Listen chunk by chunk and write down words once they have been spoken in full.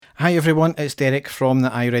Hi everyone, it's Derek from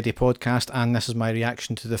the iReady podcast, and this is my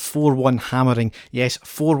reaction to the 4-1 hammering, yes,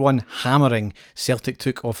 4-1 hammering Celtic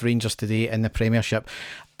took off Rangers today in the Premiership.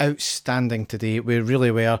 Outstanding today, we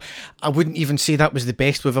really were. I wouldn't even say that was the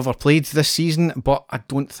best we've ever played this season, but I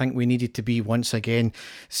don't think we needed to be once again.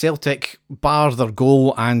 Celtic, bar their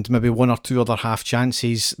goal and maybe one or two other half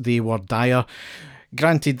chances, they were dire.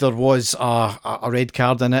 Granted, there was a red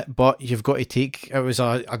card in it, but you've got to take it was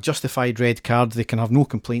a justified red card. They can have no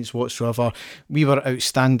complaints whatsoever. We were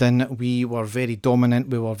outstanding, we were very dominant,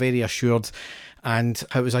 we were very assured, and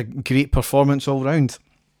it was a great performance all round.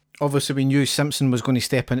 Obviously, we knew Simpson was going to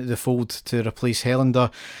step into the fold to replace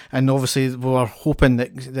Helander, and obviously we were hoping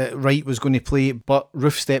that Wright was going to play, but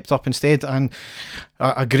Roofe stepped up instead, and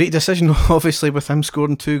a great decision, obviously, with him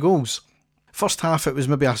scoring 2 goals. First half, it was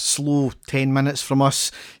maybe a slow 10 minutes from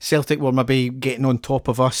us. Celtic were maybe getting on top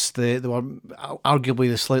of us. They were arguably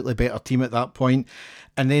the slightly better team at that point.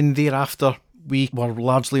 And then thereafter, we were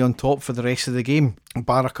largely on top for the rest of the game,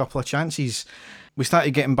 bar a couple of chances. We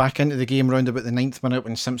started getting back into the game round about the 9th minute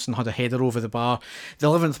when Simpson had a header over the bar. The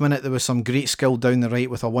 11th minute, there was some great skill down the right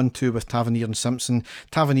with a 1-2 with Tavernier and Simpson.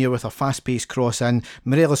 Tavernier with a fast-paced cross in.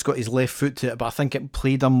 Morelos got his left foot to it, but I think it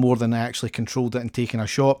played him more than I actually controlled it and taken a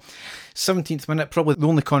shot. 17th minute, probably the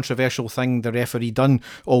only controversial thing the referee done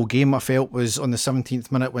all game, I felt, was on the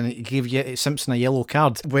 17th minute when he gave Simpson a yellow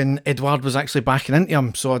card when Edouard was actually backing into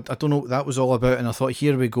him. So I don't know what that was all about, and I thought,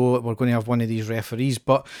 here we go, we're going to have one of these referees.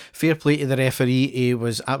 But fair play to the referee, he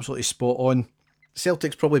was absolutely spot on.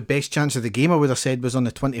 Celtic's probably best chance of the game, I would have said, was on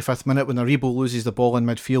the 25th minute when Aribo loses the ball in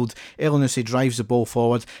midfield. Elyounoussi drives the ball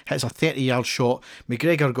forward, hits a 30-yard shot.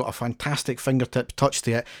 McGregor got a fantastic fingertip touch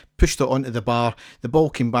to it, pushed it onto the bar. The ball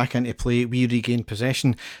came back into play, we regained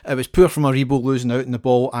possession. It was poor from Aribo losing out in the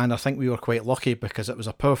ball, and I think we were quite lucky because it was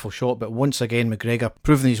a powerful shot. But once again, McGregor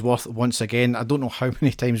proving his worth once again. I don't know how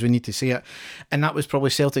many times we need to say it. And that was probably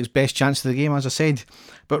Celtic's best chance of the game, as I said.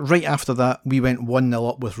 But right after that, we went 1-0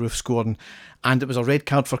 up with Roofe scoring. And it was a red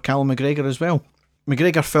card for Callum McGregor as well.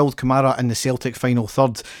 McGregor fouled Kamara in the Celtic final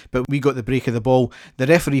third, but we got the break of the ball. The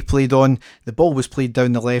referee played on, the ball was played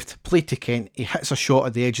down the left, played to Kent, he hits a shot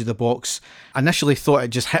at the edge of the box. Initially thought it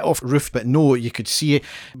just hit off Roofe, but no, you could see it,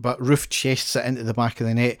 but Roofe chests it into the back of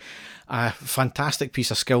the net. A fantastic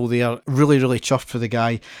piece of skill there, really chuffed for the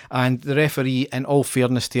guy. And the referee, in all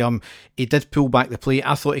fairness to him, he did pull back the play.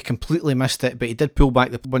 I thought he completely missed it, but he did pull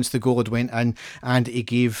back once the goal had went in, and he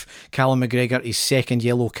gave Callum McGregor his second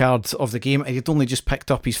yellow card of the game. He had only just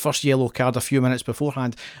picked up his first yellow card a few minutes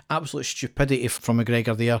beforehand. Absolute stupidity from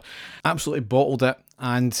McGregor there. Absolutely bottled it,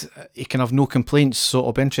 and he can have no complaints, so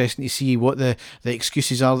it'll be interesting to see what the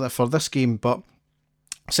excuses are for this game. But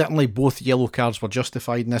certainly both yellow cards were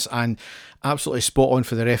justified in this, and absolutely spot on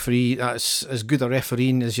for the referee. That's as good a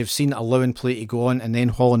refereeing as you've seen, allowing play to go on and then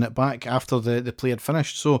hauling it back after the play had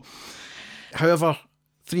finished. So, however,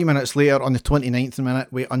 3 minutes later, on the 29th minute,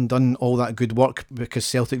 we undone all that good work because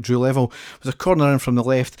Celtic drew level. It was a corner in from the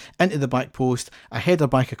left, into the back post, a header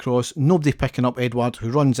back across, nobody picking up Edouard, who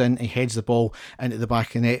runs in, he heads the ball into the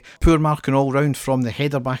back of the net. Poor marking all round from the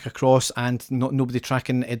header back across, and nobody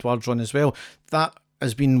tracking Edouard's run as well. That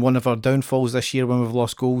has been one of our downfalls this year when we've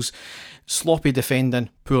lost goals. Sloppy defending,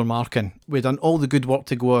 poor marking. We've done all the good work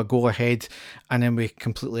to go a goal ahead, and then we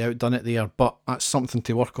completely outdone it there, but that's something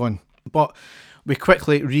to work on. But we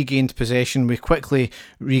quickly regained possession, we quickly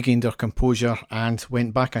regained our composure and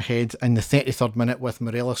went back ahead in the 33rd minute with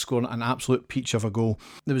Morelos scoring an absolute peach of a goal.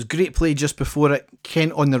 There was great play just before it.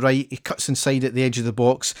 Kent on the right, he cuts inside at the edge of the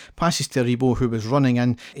box, passes to Aribo, who was running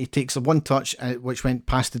in. He takes a one touch which went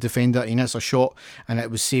past the defender, he hits a shot, and it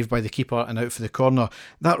was saved by the keeper and out for the corner.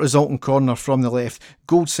 That resulting corner from the left,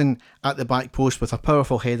 Goldson at the back post with a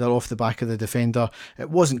powerful header off the back of the defender. It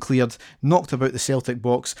wasn't cleared, knocked about the Celtic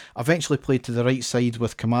box, eventually played to the right side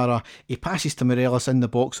with Kamara. He passes to Morelos in the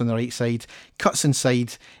box on the right side, cuts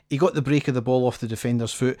inside, he got the break of the ball off the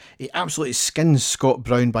defender's foot, he absolutely skins Scott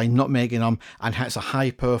Brown by nutmegging him and hits a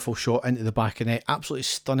high powerful shot into the back of the net. Absolutely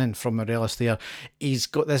stunning from Morelos there. He's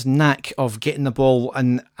got this knack of getting the ball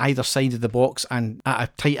on either side of the box and at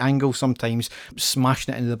a tight angle sometimes,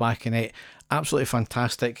 smashing it into the back of the net. Absolutely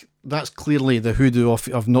fantastic. That's clearly the hoodoo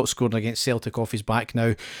of not scoring against Celtic off his back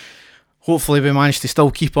now. Hopefully we manage to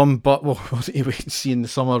still keep him, but we'll wait and see in the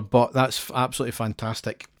summer. But that's absolutely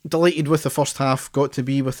fantastic. Delighted with the first half, got to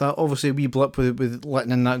be with that. Obviously a wee blip with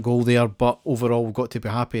letting in that goal there, but overall we've got to be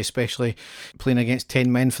happy, especially playing against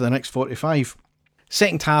 10 men for the next 45.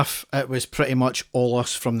 Second half, it was pretty much all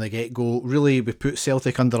us from the get-go. Really, we put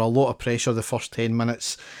Celtic under a lot of pressure the first 10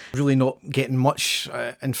 minutes. Really not getting much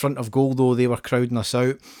in front of goal, though. They were crowding us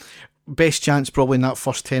out. Best chance probably in that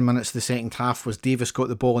first 10 minutes of the second half was Davis got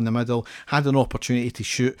the ball in the middle, had an opportunity to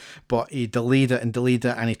shoot, but he delayed it,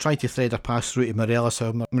 and he tried to thread a pass through to Morelos,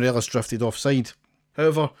 so Morelos drifted offside.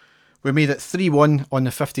 However, we made it 3-1 on the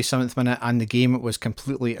 57th minute, and the game was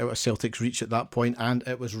completely out of Celtic's reach at that point, and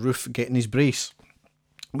it was Roofe getting his brace.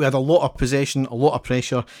 We had a lot of possession, a lot of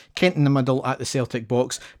pressure. Kent in the middle at the Celtic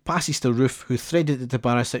box. Passes to Roofe, who threaded it to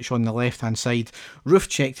Barisic on the left-hand side. Roofe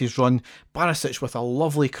checked his run. Barisic with a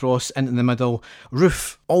lovely cross into the middle.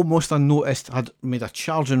 Roofe, almost unnoticed, had made a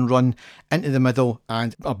charging run into the middle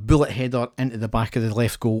and a bullet header into the back of the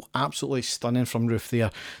left goal. Absolutely stunning from Roofe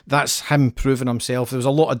there. That's him proving himself. There was a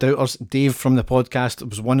lot of doubters. Dave from the podcast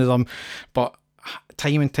was one of them. But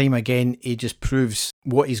time and time again, he just proves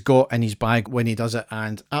what he's got in his bag when he does it,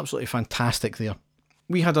 and absolutely fantastic there.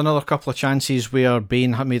 We had another couple of chances where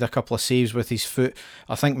Bain had made a couple of saves with his foot.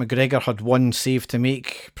 I think McGregor had one save to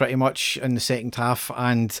make pretty much in the second half,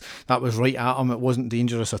 and that was right at him. It wasn't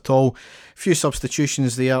dangerous at all. Few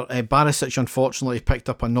substitutions there. Barisic unfortunately picked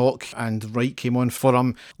up a knock and Wright came on for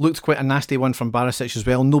him. Looked quite a nasty one from Barisic as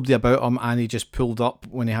well. Nobody about him, and he just pulled up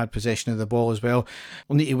when he had possession of the ball as well.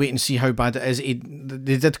 We'll need to wait and see how bad it is.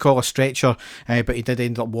 They did call a stretcher, but he did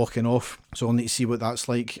end up walking off. So we'll need to see what that's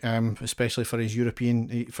like, especially for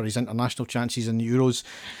his international chances in the Euros.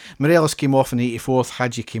 Morelos came off in the 84th,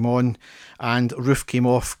 Hadji came on, and Roofe came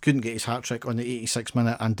off, couldn't get his hat-trick on the 86th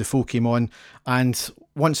minute, and Defoe came on, and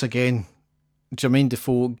once again, Jermaine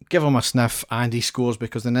Defoe, give him a sniff, and he scores,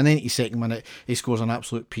 because in the 92nd minute he scores an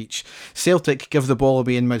absolute peach. Celtic give the ball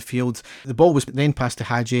away in midfield. The ball was then passed to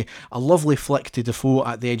Hadji, a lovely flick to Defoe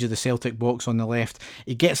at the edge of the Celtic box on the left.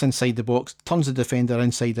 He gets inside the box, turns the defender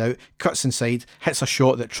inside out, cuts inside, hits a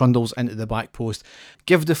shot that trundles into the back post.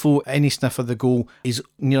 Give Defoe any sniff of the goal, he's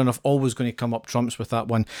near enough always going to come up trumps with that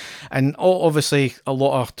one. And obviously a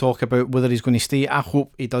lot of talk about whether he's going to stay. I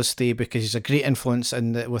hope he does stay, because he's a great influence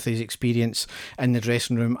with his experience in the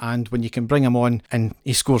dressing room, and when you can bring him on and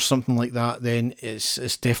he scores something like that, then it's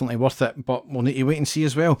definitely worth it. But we'll need to wait and see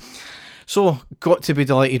as well. So, got to be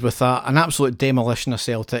delighted with that. An absolute demolition of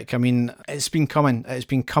Celtic. I mean, it's been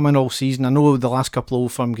coming all season. I know the last couple of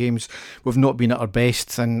Old Firm games we've not been at our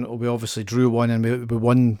best, and we obviously drew one and we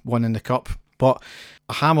won one in the Cup, but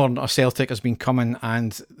a hammer of Celtic has been coming,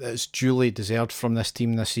 and it's duly deserved from this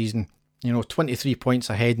team this season. 23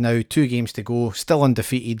 points ahead now, 2 games to go, still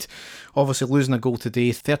undefeated. Obviously losing a goal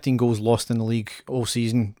today, 13 goals lost in the league all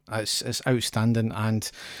season. It's outstanding,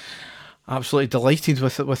 and absolutely delighted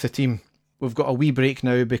with the team. We've got a wee break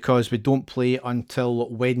now because we don't play until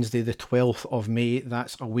Wednesday the 12th of May.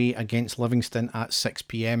 That's away against Livingston at 6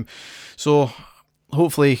 p.m. So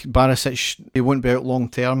hopefully Barisic, he won't be out long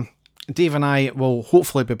term. Dave and I will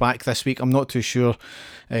hopefully be back this week. I'm not too sure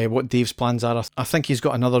what Dave's plans are. I think he's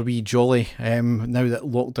got another wee jolly now that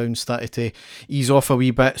lockdown started to ease off a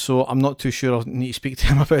wee bit, so I'm not too sure. I'll need to speak to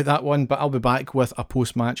him about that one, but I'll be back with a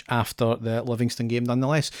post-match after the Livingston game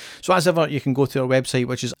nonetheless. So as ever, you can go to our website,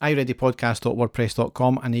 which is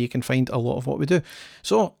ireadypodcast.wordpress.com, and you can find a lot of what we do.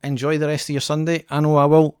 So enjoy the rest of your Sunday. I know I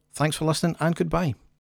will. Thanks for listening, and goodbye.